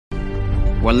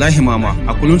Wallahi mama,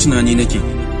 a kullum tunani nake,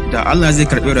 da Allah zai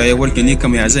karɓi rayuwarki ne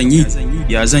kam ya zan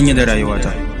yi da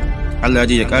rayuwata. Allah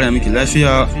dai ya ƙara miki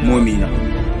lafiya momina.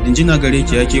 Dinjina gare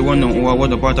ki yake wannan uwa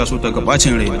wadda ba ta so ta ga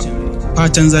bacin rai.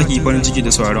 Fatan zaki yi farin ciki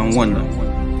da sauraron wannan.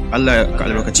 Allah ka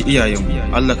albarkaci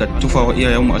iyayenmu, Allah ka tufa wa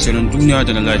iyayenmu asirin duniya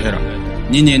da na lahira.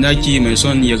 Ni ne naki mai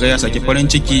son ya ga ya saki farin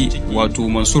ciki, wato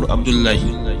Mansur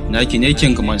Abdullahi. Naki ne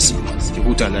King Mancy. Ki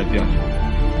huta lafiya.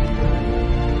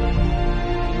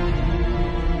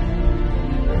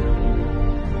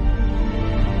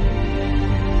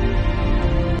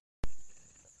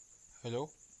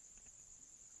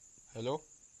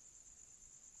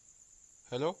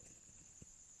 Hello?